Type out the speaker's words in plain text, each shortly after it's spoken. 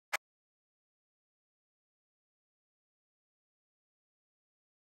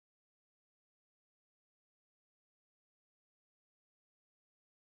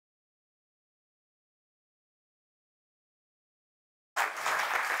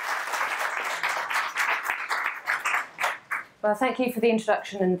Well, thank you for the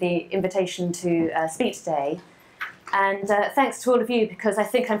introduction and the invitation to speak today. And thanks to all of you, because I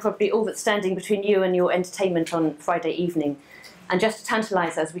think I'm probably all that's standing between you and your entertainment on Friday evening. And just to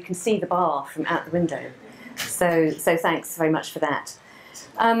tantalise us, we can see the bar from out the window. So thanks very much for that.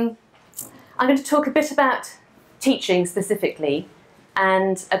 I'm going to talk a bit about teaching specifically,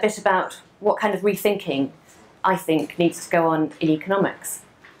 and a bit about what kind of rethinking I think needs to go on in economics.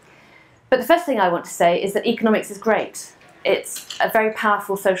 But the first thing I want to say is that economics is great. It's a very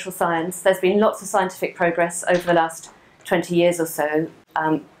powerful social science. There's been lots of scientific progress over the last 20 years or so,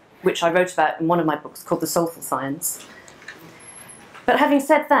 which I wrote about in one of my books called The Soulful Science. But having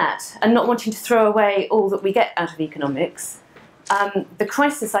said that, and not wanting to throw away all that we get out of economics, the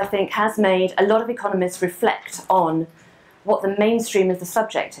crisis, I think, has made a lot of economists reflect on what the mainstream of the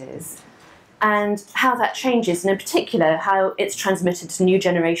subject is and how that changes, and in particular, how it's transmitted to new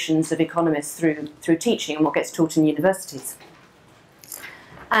generations of economists through teaching and what gets taught in universities.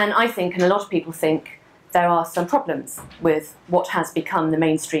 And I think, and a lot of people think, there are some problems with what has become the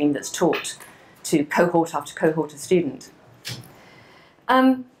mainstream that's taught to cohort after cohort of student.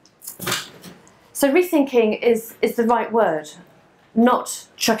 So rethinking is the right word, not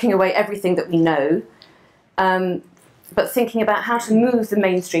chucking away everything that we know, but thinking about how to move the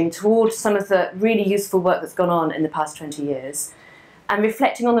mainstream towards some of the really useful work that's gone on in the past 20 years, and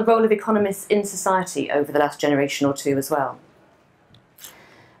reflecting on the role of economists in society over the last generation or two as well.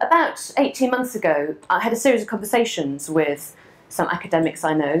 About 18 months ago, I had a series of conversations with some academics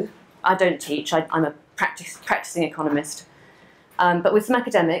I know. I don't teach, I'm a practicing economist, but with some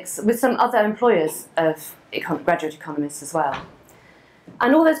academics, with some other employers of graduate economists as well.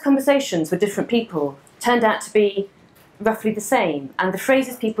 And all those conversations with different people turned out to be roughly the same, and the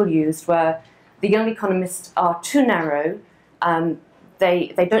phrases people used were, the young economists are too narrow,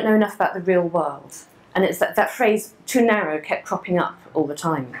 they don't know enough about the real world. And it's that phrase, too narrow, kept cropping up all the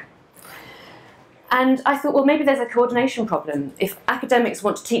time. And I thought, well, maybe there's a coordination problem. If academics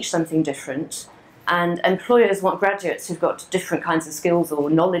want to teach something different, and employers want graduates who've got different kinds of skills or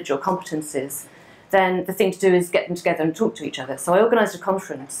knowledge or competencies, then the thing to do is get them together and talk to each other. So I organised a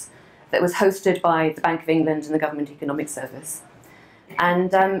conference that was hosted by the Bank of England and the Government Economics Service.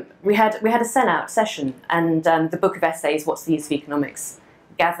 And we had a sellout session, and the book of essays, What's the Use of Economics,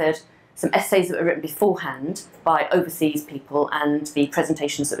 gathered some essays that were written beforehand by overseas people and the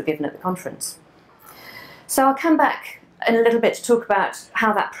presentations that were given at the conference. So I'll come back in a little bit to talk about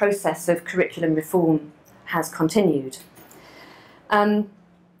how that process of curriculum reform has continued.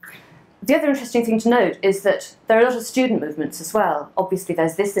 The other interesting thing to note is that there are a lot of student movements as well. Obviously,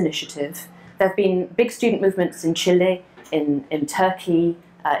 there's this initiative. There have been big student movements in Chile, in Turkey,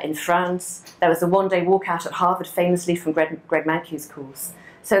 in France. There was a one-day walkout at Harvard, famously from Greg Mankiw's course.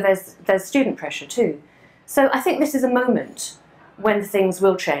 So there's student pressure too. So I think this is a moment when things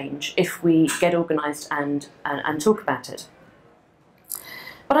will change if we get organised and talk about it.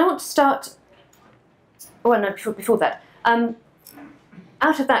 But I want to start, well, no, before that.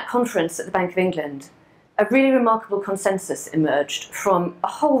 Out of that conference at the Bank of England, a really remarkable consensus emerged from a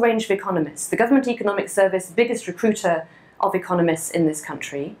whole range of economists. The Government Economics Service, biggest recruiter of economists in this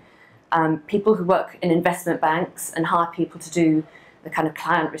country, people who work in investment banks and hire people to do the kind of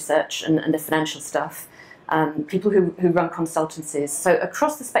client research and the financial stuff, people who run consultancies. So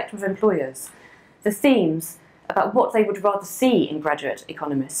across the spectrum of employers, the themes about what they would rather see in graduate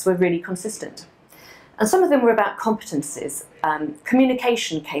economists were really consistent. And some of them were about competencies.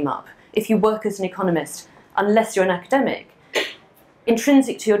 Communication came up. If you work as an economist, unless you're an academic,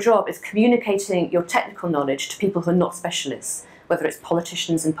 intrinsic to your job is communicating your technical knowledge to people who are not specialists, whether it's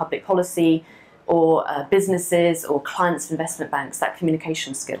politicians in public policy, or businesses, or clients of investment banks, that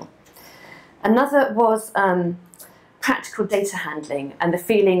communication skill. Another was practical data handling, and the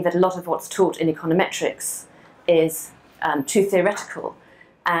feeling that a lot of what's taught in econometrics is too theoretical,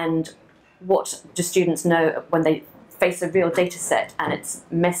 and what do students know when they face a real data set and it's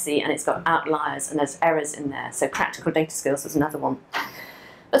messy and it's got outliers and there's errors in there. So practical data skills was another one.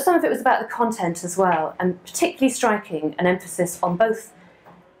 But some of it was about the content as well, and particularly striking an emphasis on both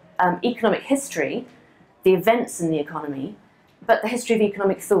economic history, the events in the economy, but the history of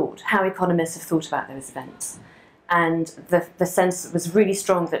economic thought, how economists have thought about those events. And the sense was really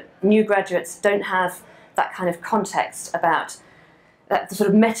strong that new graduates don't have that kind of context about the sort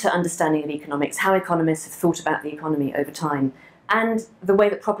of meta-understanding of economics, how economists have thought about the economy over time, and the way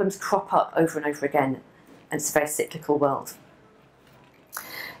that problems crop up over and over again. And it's a very cyclical world.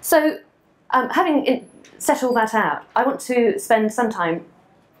 So, having set all that out, I want to spend some time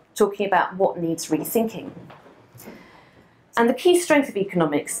talking about what needs rethinking. And the key strength of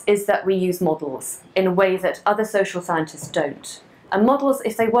economics is that we use models in a way that other social scientists don't. And models,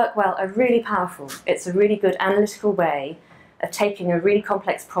 if they work well, are really powerful. It's a really good analytical way of taking a really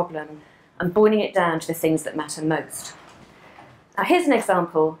complex problem and boiling it down to the things that matter most. Now, here's an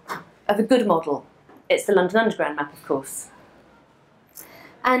example of a good model. It's the London Underground map, of course.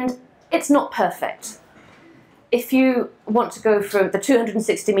 And it's not perfect. If you want to go from the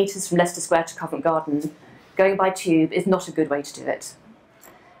 260 metres from Leicester Square to Covent Garden, going by tube is not a good way to do it.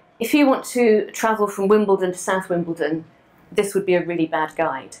 If you want to travel from Wimbledon to South Wimbledon, this would be a really bad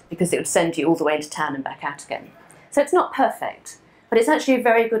guide because it would send you all the way into town and back out again. So it's not perfect, but it's actually a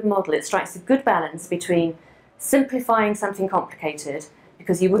very good model. It strikes a good balance between simplifying something complicated,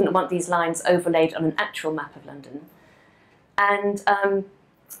 because you wouldn't want these lines overlaid on an actual map of London, and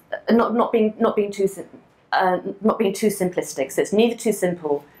not being too simplistic. So it's neither too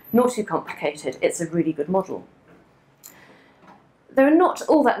simple nor too complicated. It's a really good model. There are not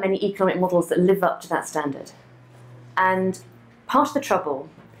all that many economic models that live up to that standard. And part of the trouble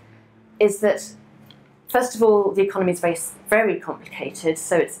is that, first of all, the economy is very, very complicated,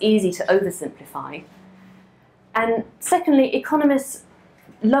 so it's easy to oversimplify. And secondly, economists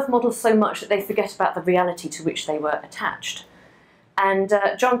love models so much that they forget about the reality to which they were attached. And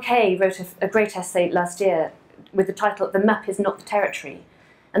John Kay wrote a great essay last year with the title, "The Map is Not the Territory."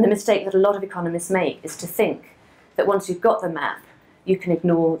 And the mistake that a lot of economists make is to think that once you've got the map, you can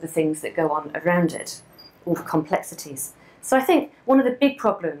ignore the things that go on around it, all the complexities. So I think one of the big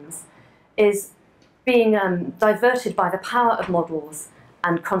problems is being diverted by the power of models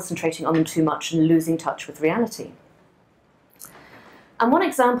and concentrating on them too much and losing touch with reality. And one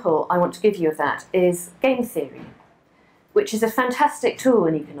example I want to give you of that is game theory, which is a fantastic tool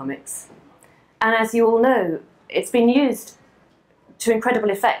in economics. And as you all know, it's been used to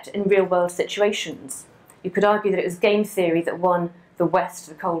incredible effect in real-world situations. You could argue that it was game theory that won the West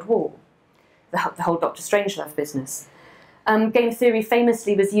the Cold War, the whole Dr. Strangelove business. Game theory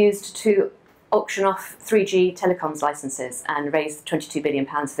famously was used to auction off 3G telecoms licenses and raise £22 billion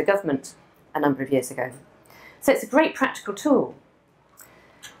for the government a number of years ago. So it's a great practical tool.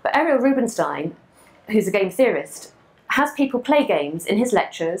 But Ariel Rubinstein, who's a game theorist, has people play games in his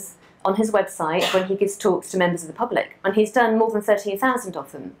lectures, on his website, when he gives talks to members of the public. And he's done more than 13,000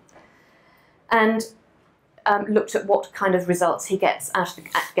 of them. And looked at what kind of results he gets out of the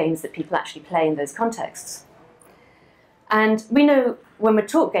games that people actually play in those contexts. And we know when we're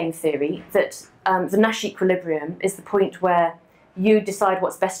taught game theory that the Nash equilibrium is the point where you decide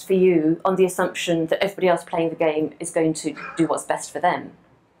what's best for you on the assumption that everybody else playing the game is going to do what's best for them.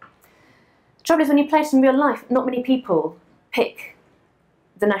 The trouble is, when you play it in real life, not many people pick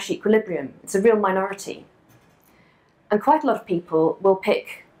the Nash equilibrium. It's a real minority. And quite a lot of people will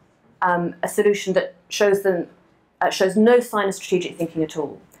pick a solution that shows no sign of strategic thinking at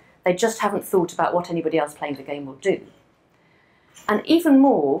all. They just haven't thought about what anybody else playing the game will do. And even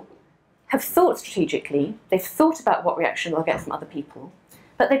more, have thought strategically, they've thought about what reaction they'll get from other people,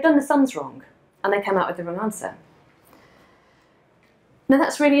 but they've done the sums wrong, and they come out with the wrong answer. Now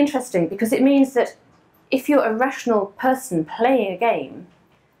that's really interesting, because it means that if you're a rational person playing a game,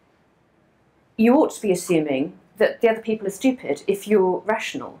 you ought to be assuming that the other people are stupid if you're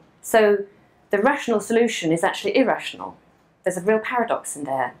rational. So the rational solution is actually irrational. There's a real paradox in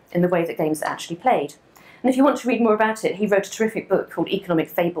there, in the way that games are actually played. And if you want to read more about it, he wrote a terrific book called Economic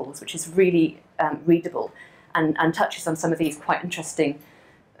Fables, which is really readable and touches on some of these quite interesting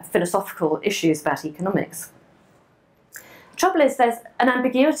philosophical issues about economics. The trouble is there's an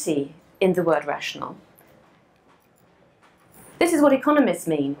ambiguity in the word rational. This is what economists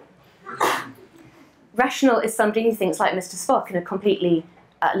mean. Rational is somebody who thinks like Mr. Spock in a completely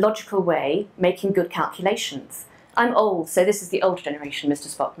logical way, making good calculations. I'm old, so this is the old generation Mr.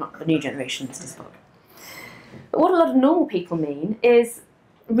 Spock, not the new generation Mr. Spock. But what a lot of normal people mean is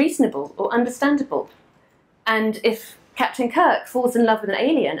reasonable or understandable. And if Captain Kirk falls in love with an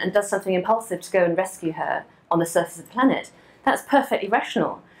alien and does something impulsive to go and rescue her on the surface of the planet, that's perfectly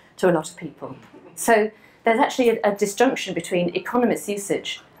rational to a lot of people. So there's actually a disjunction between economists'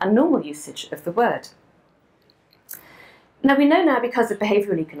 usage and normal usage of the word. Now we know now, because of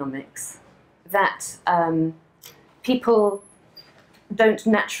behavioural economics, that people don't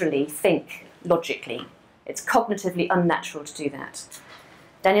naturally think logically. It's cognitively unnatural to do that.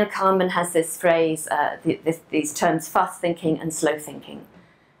 Daniel Kahneman has this phrase, these terms, fast thinking and slow thinking.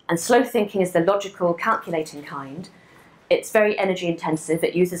 And slow thinking is the logical, calculating kind. It's very energy intensive.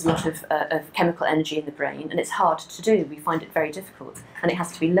 It uses a lot of chemical energy in the brain, and it's hard to do. We find it very difficult, and it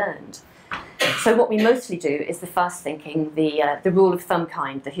has to be learned. So what we mostly do is the fast thinking, the rule of thumb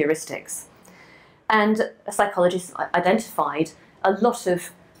kind, the heuristics. And psychologists identified a lot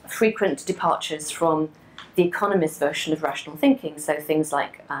of frequent departures from the economist version of rational thinking, so things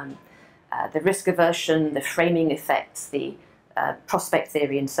like the risk aversion, the framing effects, the prospect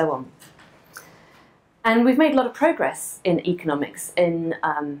theory, and so on. And we've made a lot of progress in economics in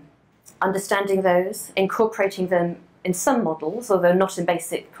understanding those, incorporating them in some models, although not in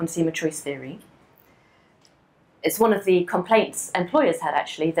basic consumer choice theory. It's one of the complaints employers had,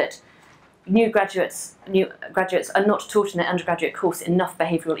 actually, that new graduates are not taught in their undergraduate course enough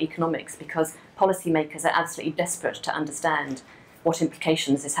behavioural economics because policymakers are absolutely desperate to understand what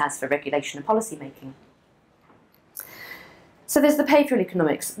implications this has for regulation and policy making. So there's the behavioural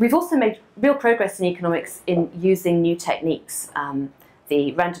economics. We've also made real progress in economics in using new techniques,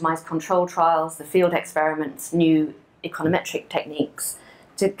 the randomised control trials, the field experiments, new econometric techniques,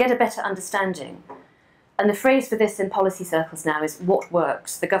 to get a better understanding. And the phrase for this in policy circles now is what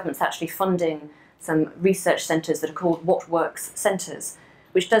works. The government's actually funding some research centres that are called what works centres,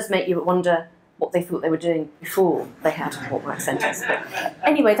 which does make you wonder what they thought they were doing before they had what works centres. But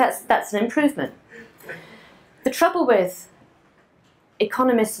anyway, that's an improvement. The trouble with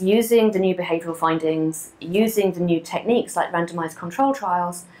economists using the new behavioural findings, using the new techniques like randomised control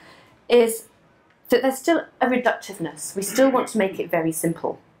trials, is that there's still a reductiveness. We still want to make it very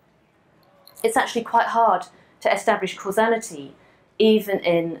simple. It's actually quite hard to establish causality, even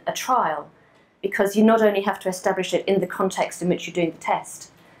in a trial, because you not only have to establish it in the context in which you're doing the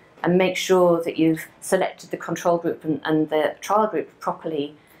test, and make sure that you've selected the control group and the trial group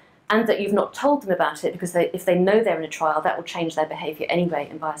properly, and that you've not told them about it, because if they know they're in a trial, that will change their behaviour anyway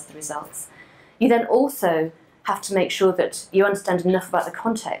and bias the results. You then also have to make sure that you understand enough about the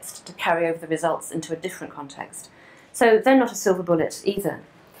context to carry over the results into a different context. So they're not a silver bullet either.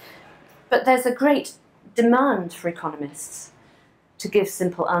 But there's a great demand for economists to give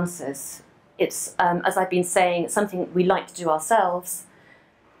simple answers. It's, as I've been saying, something we like to do ourselves,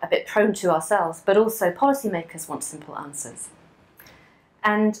 a bit prone to ourselves, but also policymakers want simple answers.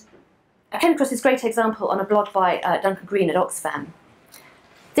 And I came across this great example on a blog by Duncan Green at Oxfam.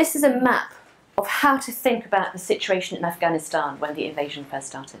 This is a map of how to think about the situation in Afghanistan when the invasion first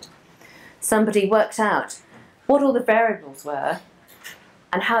started. Somebody worked out what all the variables were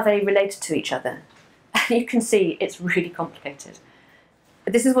and how they related to each other. And you can see it's really complicated.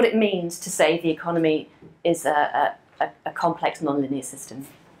 But this is what it means to say the economy is a complex non-linear system.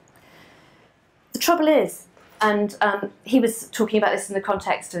 The trouble is, and he was talking about this in the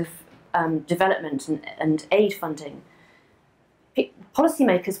context of development and aid funding,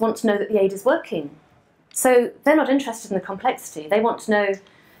 policymakers want to know that the aid is working. So they're not interested in the complexity. They want to know,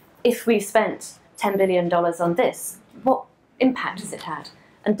 if we've spent $10 billion on this, what impact has it had?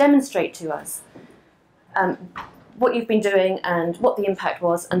 And demonstrate to us what you've been doing and what the impact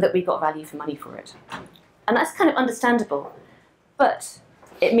was, and that we got value for money for it. And that's kind of understandable, but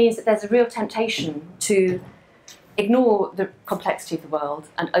it means that there's a real temptation to ignore the complexity of the world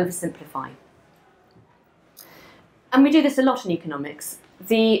and oversimplify. And we do this a lot in economics.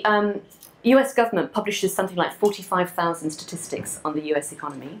 The US government publishes something like 45,000 statistics on the US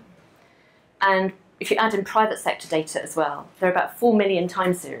economy. And if you add in private sector data as well, there are about 4 million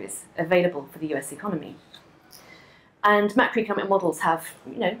time series available for the US economy. And macroeconomic models have,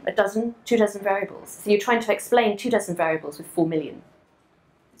 a dozen, 2 dozen variables. So you're trying to explain 2 dozen variables with 4 million.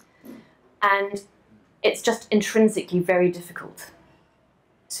 And it's just intrinsically very difficult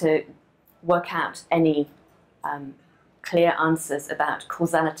to work out any clear answers about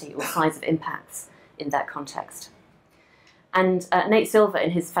causality or size of impacts in that context. And Nate Silver,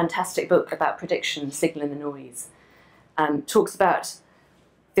 in his fantastic book about prediction, Signal in the Noise, talks about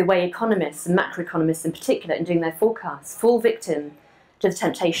the way economists, and macroeconomists in particular, in doing their forecasts, fall victim to the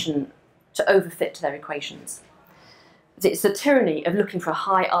temptation to overfit their equations. It's the tyranny of looking for a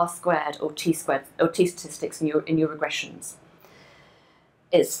high R squared or T statistics in your regressions.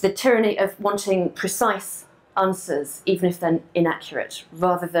 It's the tyranny of wanting precise answers, even if they're inaccurate,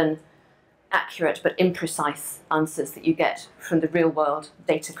 rather than accurate but imprecise answers that you get from the real world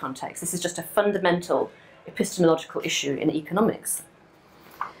data context. This is just a fundamental epistemological issue in economics.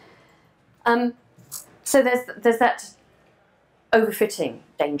 So there's that overfitting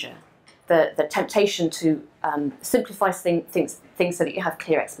danger, the temptation to simplify things so that you have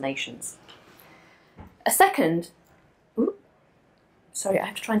clear explanations. A second, sorry, I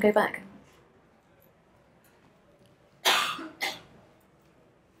have to try and go back.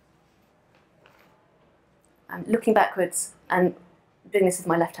 I'm looking backwards and doing this with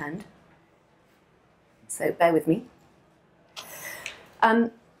my left hand, so bear with me.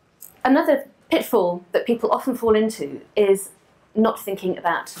 Another pitfall that people often fall into is not thinking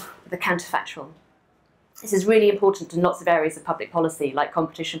about the counterfactual. This is really important in lots of areas of public policy, like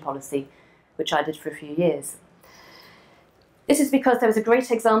competition policy, which I did for a few years. This is because there was a great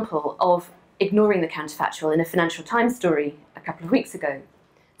example of ignoring the counterfactual in a Financial Times story a couple of weeks ago.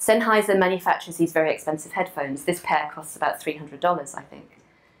 Sennheiser manufactures these very expensive headphones. This pair costs about $300, I think.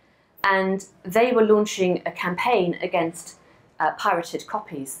 And they were launching a campaign against pirated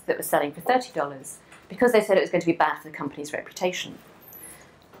copies that were selling for $30 because they said it was going to be bad for the company's reputation.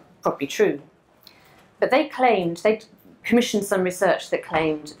 Probably true. But they commissioned some research that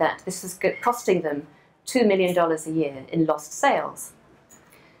claimed that this was costing them $2 million a year in lost sales.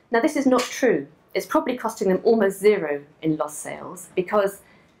 Now, this is not true. It's probably costing them almost zero in lost sales because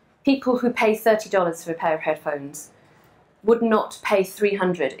people who pay $30 for a pair of headphones would not pay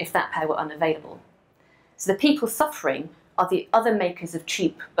 $300 if that pair were unavailable. So the people suffering are the other makers of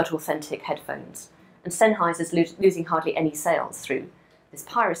cheap but authentic headphones. And Sennheiser's losing hardly any sales through this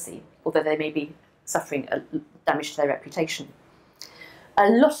piracy, although they may be suffering damage to their reputation. A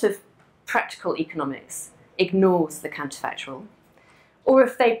lot of practical economics ignores the counterfactual, or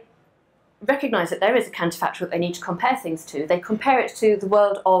if they recognise that there is a counterfactual that they need to compare things to, they compare it to the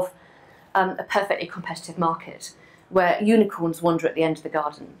world of a perfectly competitive market, where unicorns wander at the end of the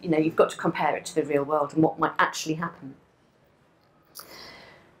garden. You know, you've got to compare it to the real world and what might actually happen.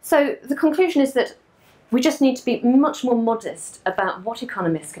 So the conclusion is that we just need to be much more modest about what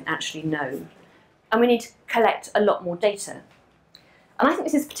economists can actually know, and we need to collect a lot more data. And I think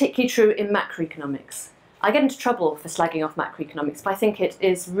this is particularly true in macroeconomics. I get into trouble for slagging off macroeconomics, but I think it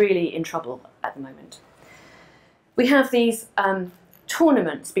is really in trouble at the moment. We have these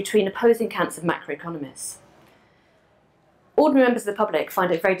tournaments between opposing camps of macroeconomists. Ordinary members of the public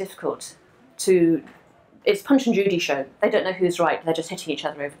find it very difficult to... It's Punch and Judy show. They don't know who's right, they're just hitting each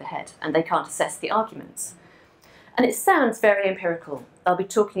other over the head, and they can't assess the arguments. And it sounds very empirical. They'll be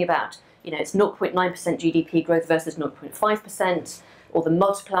talking about, you know, it's 0.9% GDP growth versus 0.5%, or the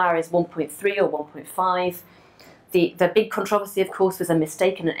multiplier is 1.3 or 1.5. The big controversy, of course, was a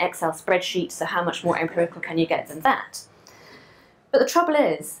mistake in an Excel spreadsheet, so how much more empirical can you get than that? But the trouble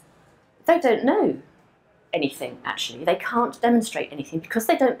is, they don't know anything, actually. They can't demonstrate anything because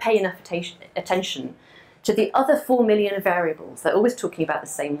they don't pay enough attention to the other 4 million variables. They're always talking about the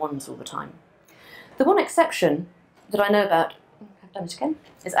same ones all the time. The one exception that I know about, I've done it again,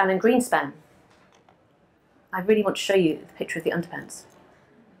 is Alan Greenspan. I really want to show you the picture of the underpants.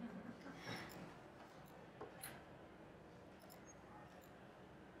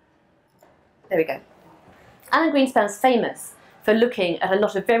 There we go. Alan Greenspan's famous for looking at a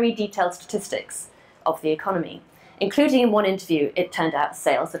lot of very detailed statistics of the economy, including in one interview, it turned out,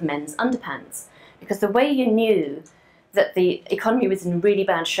 sales of men's underpants. Because the way you knew that the economy was in really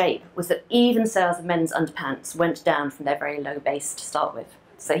bad shape was that even sales of men's underpants went down from their very low base to start with.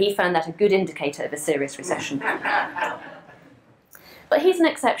 So he found that a good indicator of a serious recession. But he's an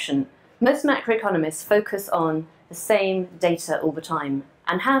exception. Most macroeconomists focus on the same data all the time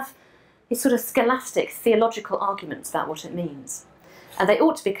and have these sort of scholastic, theological arguments about what it means. And they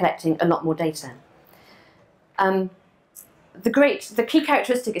ought to be collecting a lot more data. The key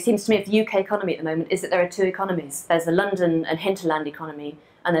characteristic, it seems to me, of the UK economy at the moment is that there are two economies. There's a London and hinterland economy,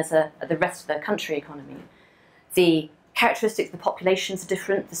 and there's the rest of the country economy. The characteristics of the populations are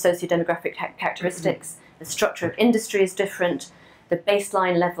different, the socio-demographic characteristics, the structure of industry is different, the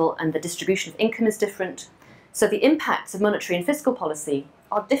baseline level and the distribution of income is different. So the impacts of monetary and fiscal policy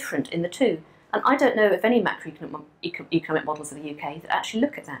are different in the two. And I don't know of any macroeconomic models of the UK that actually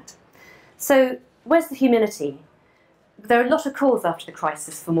look at that. So where's the humility? There are a lot of calls after the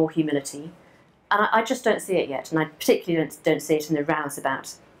crisis for more humility, and I just don't see it yet, and I particularly don't see it in the rows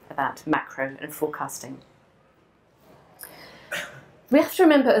about macro and forecasting. We have to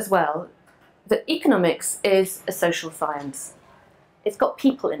remember as well that economics is a social science. It's got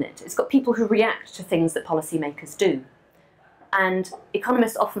people in it. It's got people who react to things that policymakers do. And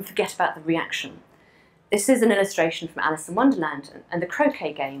economists often forget about the reaction. This is an illustration from Alice in Wonderland and the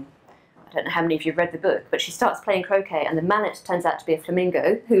croquet game. I don't know how many of you have read the book, but she starts playing croquet and the mallet turns out to be a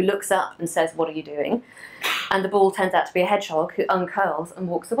flamingo who looks up and says, "What are you doing?" And the ball turns out to be a hedgehog who uncurls and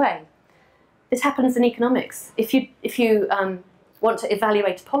walks away. This happens in economics. If you want to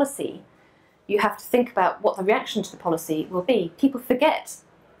evaluate a policy, you have to think about what the reaction to the policy will be. People forget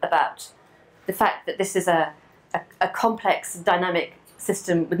about the fact that this is a complex, dynamic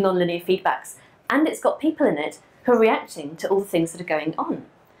system with nonlinear feedbacks, and it's got people in it who are reacting to all the things that are going on.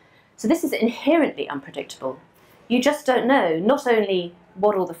 So this is inherently unpredictable. You just don't know not only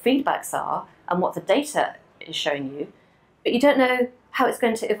what all the feedbacks are and what the data is showing you, but you don't know how it's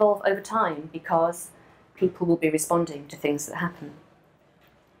going to evolve over time because people will be responding to things that happen.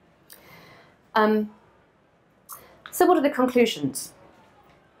 So what are the conclusions?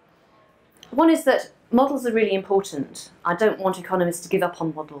 One is that models are really important. I don't want economists to give up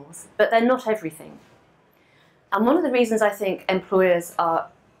on models, but they're not everything. And one of the reasons I think employers are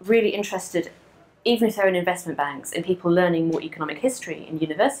really interested, even if they're in investment banks, in people learning more economic history in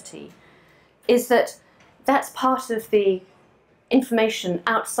university, is that that's part of the information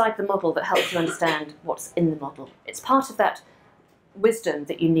outside the model that helps you understand what's in the model. It's part of that wisdom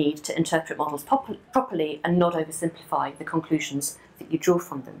that you need to interpret models properly and not oversimplify the conclusions that you draw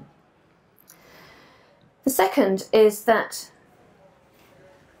from them. The second is that,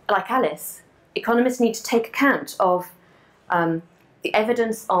 like Alice, economists need to take account of the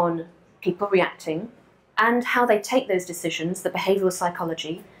evidence on people reacting and how they take those decisions, the behavioural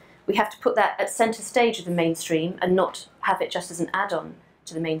psychology. We have to put that at centre stage of the mainstream and not have it just as an add-on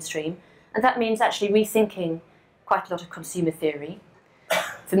to the mainstream. And that means actually rethinking quite a lot of consumer theory.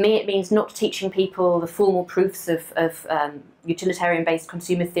 For me, it means not teaching people the formal proofs of utilitarian-based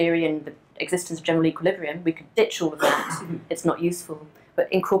consumer theory and the existence of general equilibrium. We could ditch all of that. It's not useful.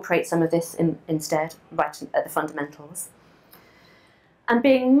 But incorporate some of this instead, right at the fundamentals. And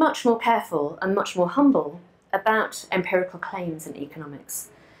being much more careful and much more humble about empirical claims in economics.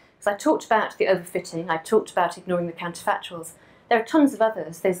 So I talked about the overfitting, I talked about ignoring the counterfactuals. There are tons of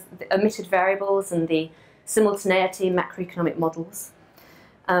others. There's the omitted variables and the simultaneity in macroeconomic models.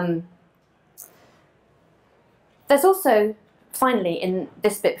 There's also, finally, in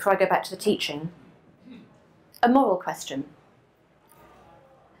this bit, before I go back to the teaching, a moral question.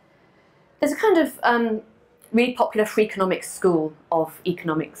 There's a kind of really popular free economics school of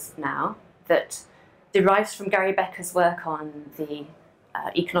economics now that derives from Gary Becker's work on the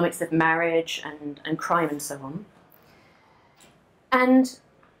economics of marriage and crime and so on, and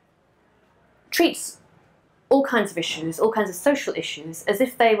treats all kinds of issues, all kinds of social issues, as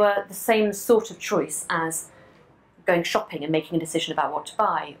if they were the same sort of choice as going shopping and making a decision about what to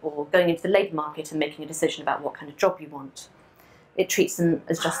buy, or going into the labour market and making a decision about what kind of job you want. It treats them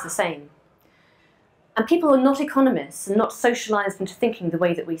as just the same. And people who are not economists and not socialised into thinking the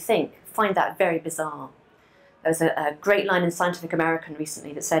way that we think find that very bizarre. There was a great line in Scientific American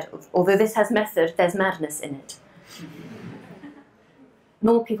recently that said, although this has method, there's madness in it.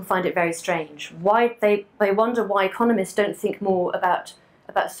 Normal people find it very strange. Why they wonder why economists don't think more about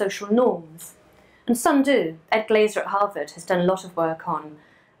social norms. And some do. Ed Glaser at Harvard has done a lot of work on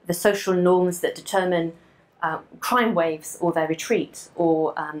the social norms that determine crime waves or their retreat,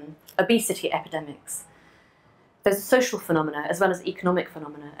 or obesity epidemics. There's a social phenomena as well as economic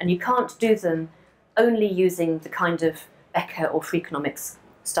phenomena, and you can't do them only using the kind of Becker or free economics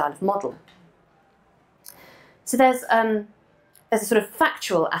style of model. So there's a sort of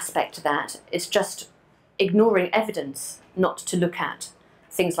factual aspect to that. It's just ignoring evidence not to look at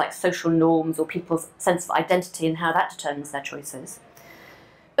things like social norms or people's sense of identity and how that determines their choices.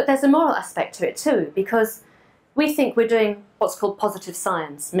 But there's a moral aspect to it too, because we think we're doing what's called positive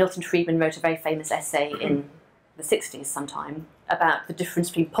science. Milton Friedman wrote a very famous essay in the 60s sometime about the difference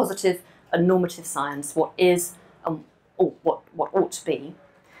between positive and normative science, what is or what ought to be.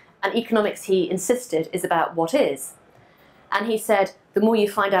 And economics, he insisted, is about what is. And he said, the more you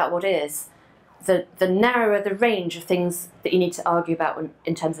find out what is, the narrower the range of things that you need to argue about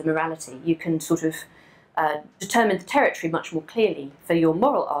in terms of morality. You can sort of determine the territory much more clearly for your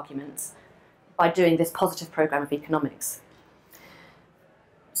moral arguments by doing this positive program of economics.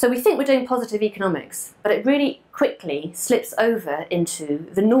 So we think we're doing positive economics, but it really quickly slips over into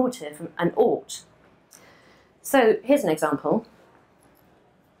the normative and ought. So here's an example.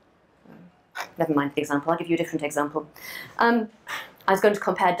 Never mind the example, I'll give you a different example. I was going to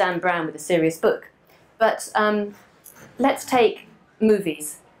compare Dan Brown with a serious book, but let's take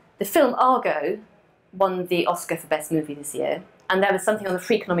movies. The film Argo won the Oscar for Best Movie this year, and there was something on the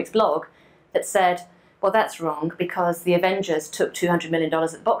Free Economics blog that said, well, that's wrong because the Avengers took $200 million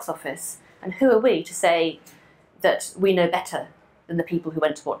at the box office, and who are we to say that we know better than the people who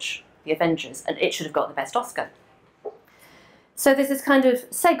went to watch the Avengers, and it should have got the best Oscar. So there's this kind of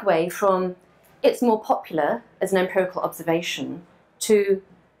segue from it's more popular as an empirical observation to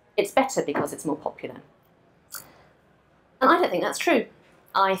it's better because it's more popular. And I don't think that's true.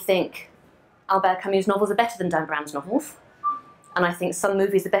 I think Albert Camus' novels are better than Dan Brown's novels. And I think some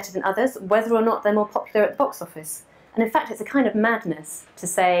movies are better than others, whether or not they're more popular at the box office. And in fact, it's a kind of madness to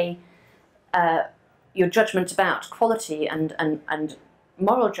say your judgment about quality and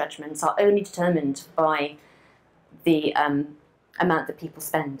moral judgments are only determined by the amount that people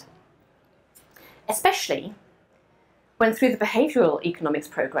spend. Especially when through the behavioural economics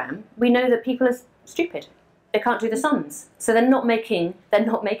programme, we know that people are stupid. They can't do the sums. So they're not making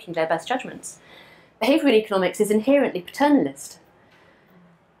their best judgments. behavioural economics is inherently paternalist.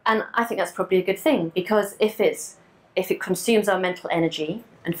 And I think that's probably a good thing, because if it consumes our mental energy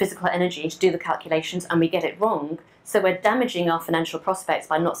and physical energy to do the calculations and we get it wrong, so we're damaging our financial prospects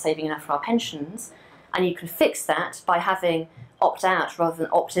by not saving enough for our pensions, and you can fix that by having opt-out rather than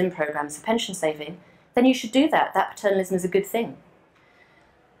opt-in programs for pension saving, then you should do that. That paternalism is a good thing.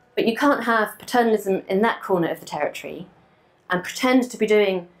 But you can't have paternalism in that corner of the territory and pretend to be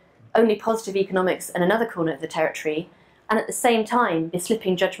doing only positive economics in another corner of the territory, and at the same time be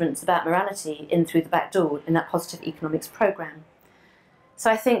slipping judgments about morality in through the back door in that positive economics program. So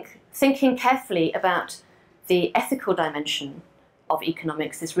I think thinking carefully about the ethical dimension of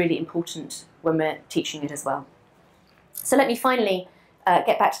economics is really important when we're teaching it as well. So let me finally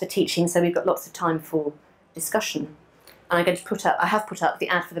get back to the teaching, so we've got lots of time for discussion. And I'm going to I have put up the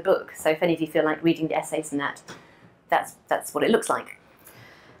ad for the book, so if any of you feel like reading the essays and that's what it looks like.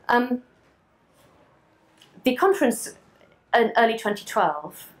 The conference in early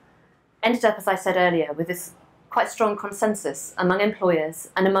 2012 ended up, as I said earlier, with this quite strong consensus among employers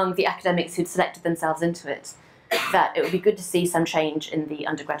and among the academics who'd selected themselves into it that it would be good to see some change in the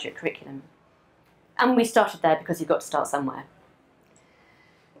undergraduate curriculum. And we started there because you've got to start somewhere.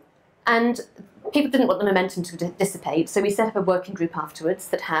 And people didn't want the momentum to dissipate, so we set up a working group afterwards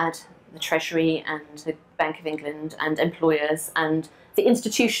that had the Treasury and the Bank of England and employers and the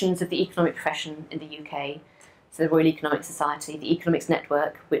institutions of the economic profession in the UK, so the Royal Economic Society, the Economics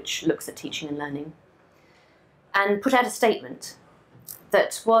Network, which looks at teaching and learning, and put out a statement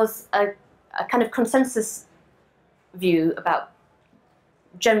that was a kind of consensus view about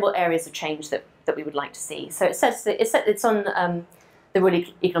general areas of change that we would like to see. So it says that it's on the Royal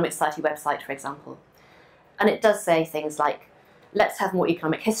Economic Society website, for example, and it does say things like, let's have more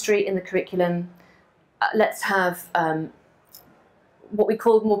economic history in the curriculum, let's have what we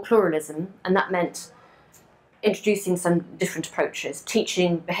called more pluralism, and that meant introducing some different approaches,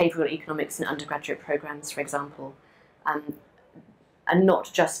 teaching behavioural economics in undergraduate programs, for example, and not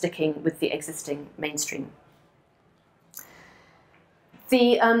just sticking with the existing mainstream.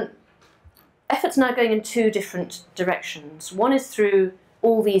 The efforts are now going in two different directions. One is through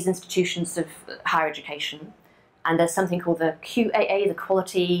all these institutions of higher education, and there's something called the QAA, the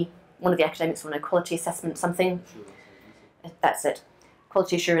quality, one of the academics will know, quality assessment something, that's it,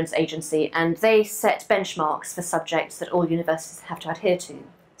 Quality Assurance Agency, and they set benchmarks for subjects that all universities have to adhere to.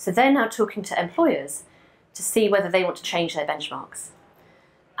 So they're now talking to employers to see whether they want to change their benchmarks.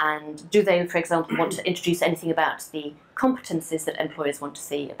 And do they, for example, want to introduce anything about the competencies that employers want to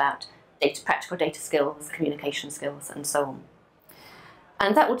see about practical data skills, communication skills, and so on.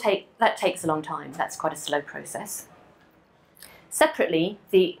 And that takes a long time. That's quite a slow process. Separately,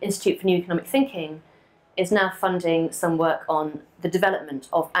 the Institute for New Economic Thinking is now funding some work on the development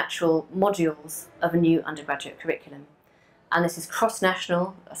of actual modules of a new undergraduate curriculum. And this is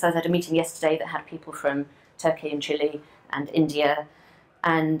cross-national. So I had a meeting yesterday that had people from Turkey and Chile and India.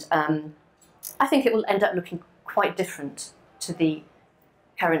 And I think it will end up looking quite different to the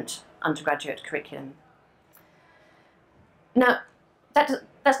current undergraduate curriculum. Now,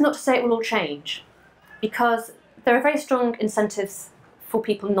 that's not to say it will all change, because there are very strong incentives for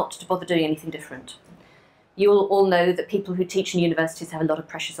people not to bother doing anything different. You will all know that people who teach in universities have a lot of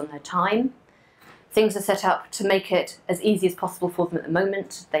pressures on their time. Things are set up to make it as easy as possible for them at the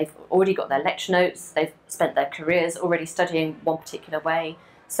moment. They've already got their lecture notes, they've spent their careers already studying one particular way,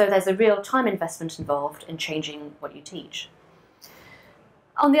 so there's a real time investment involved in changing what you teach.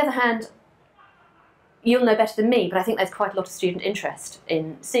 On the other hand, you'll know better than me, but I think there's quite a lot of student interest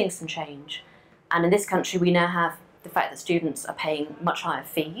in seeing some change. And in this country, we now have the fact that students are paying much higher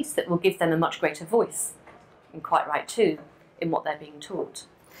fees that will give them a much greater voice, and quite right too, in what they're being taught.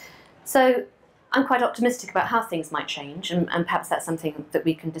 So I'm quite optimistic about how things might change, and perhaps that's something that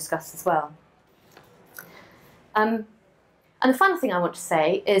we can discuss as well. And the final thing I want to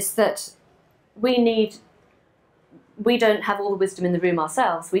say is that we don't have all the wisdom in the room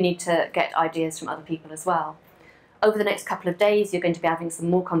ourselves. We need to get ideas from other people as well. Over the next couple of days, you're going to be having some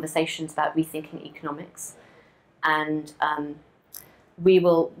more conversations about rethinking economics. And we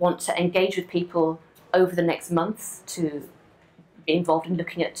will want to engage with people over the next months to be involved in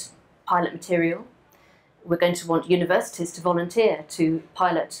looking at pilot material. We're going to want universities to volunteer to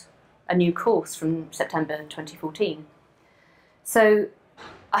pilot a new course from September 2014. So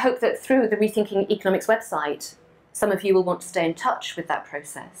I hope that through the Rethinking Economics website, some of you will want to stay in touch with that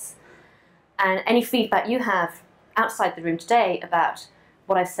process. And any feedback you have outside the room today about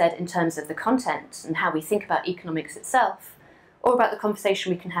what I've said in terms of the content and how we think about economics itself, or about the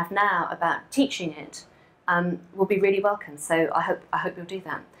conversation we can have now about teaching it, will be really welcome. So I hope you'll do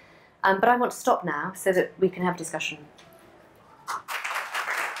that. But I want to stop now so that we can have a discussion.